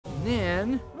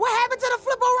pen. What happened to the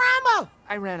flip-o-rama?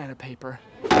 I ran out of paper.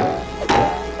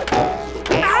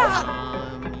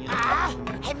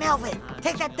 Hey, Melvin,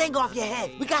 take that thing off your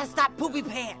head. We gotta stop Poopy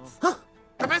Pants. Huh?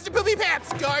 Professor Poopy Pants,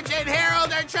 George and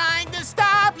Harold are trying to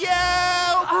stop you!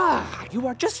 You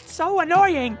are just so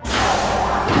annoying. So,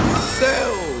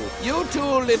 you two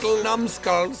little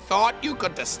numbskulls thought you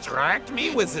could distract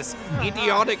me with this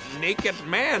idiotic naked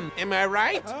man, am I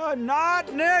right?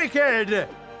 Not naked!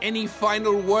 Any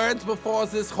final words before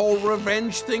this whole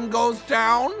revenge thing goes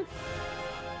down?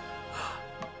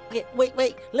 Okay,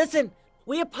 wait, listen.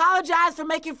 We apologize for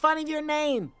making fun of your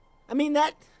name. I mean,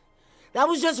 that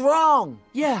was just wrong.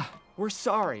 Yeah, we're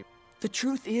sorry. The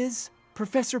truth is,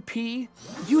 Professor P,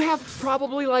 you have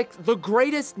probably, like, the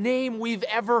greatest name we've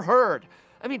ever heard.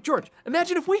 I mean, George,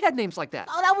 imagine if we had names like that.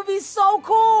 Oh, that would be so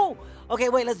cool. Okay,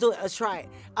 wait, let's do it. Let's try it.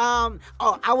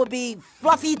 I would be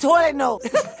Fluffy Toilet Nose.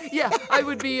 Yeah, I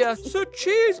would be Sir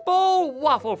Cheese Bowl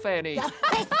Waffle Fanny.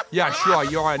 Yeah, sure,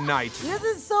 you're a knight. This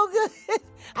is so good.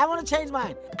 I want to change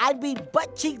mine. I'd be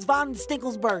Butt Cheeks von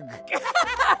Stinkelsberg.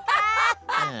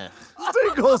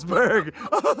 Stinklesberg!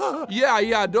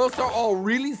 Yeah, those are all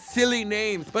really silly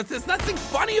names, but there's nothing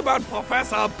funny about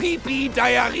Professor Pee-Pee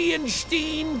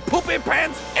Diarrheenstein Poopy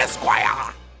Pants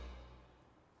Esquire!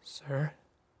 Sir,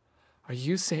 are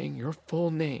you saying your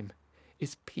full name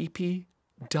is Pee-Pee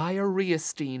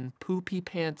Diarrheestein Poopy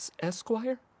Pants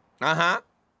Esquire? Uh-huh.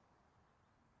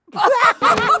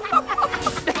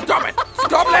 Stop it!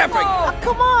 Stop laughing! Oh,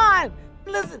 come on!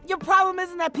 Listen, your problem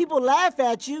isn't that people laugh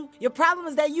at you. Your problem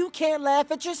is that you can't laugh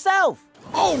at yourself.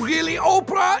 Oh, really,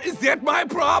 Oprah? Is that my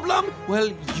problem?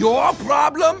 Well, your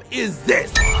problem is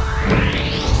this. I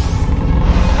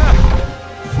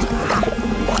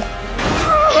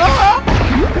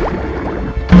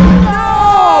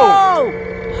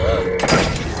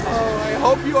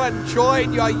hope you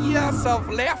enjoyed your years of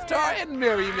laughter and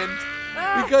merriment,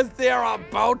 because they're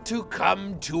about to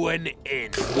come to an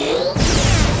end.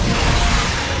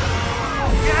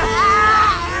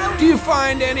 Do you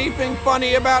find anything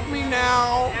funny about me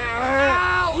now?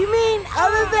 You mean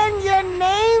other than your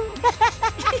name?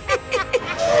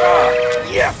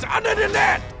 Yes, other than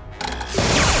that.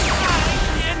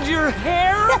 And your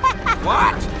hair?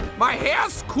 What? My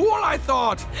hair's cool, I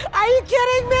thought. Are you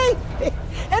kidding me?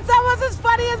 It's almost as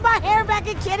funny as my hair back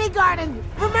in kindergarten.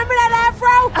 Remember that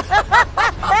afro?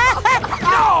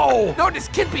 No, this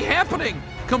can't be happening.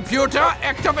 Computer,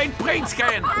 activate brain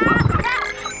scan.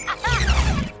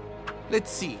 Let's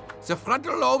see. The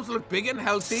frontal lobes look big and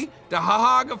healthy. The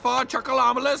haha gaffa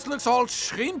chocolamalus looks all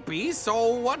shrimpy,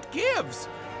 so what gives?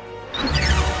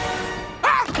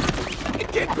 Ah! It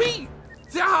can't be!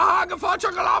 The haha gaffa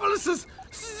chocolamalus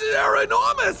they're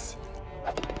enormous!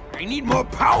 I need more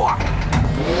power!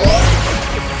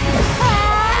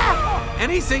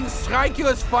 Anything strike you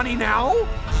as funny now?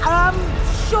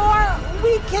 Sure,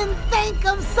 we can think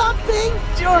of something.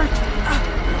 George,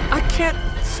 I can't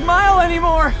smile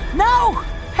anymore. No,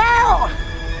 hell!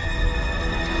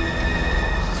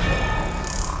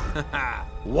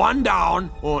 One down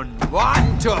and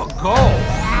one to go.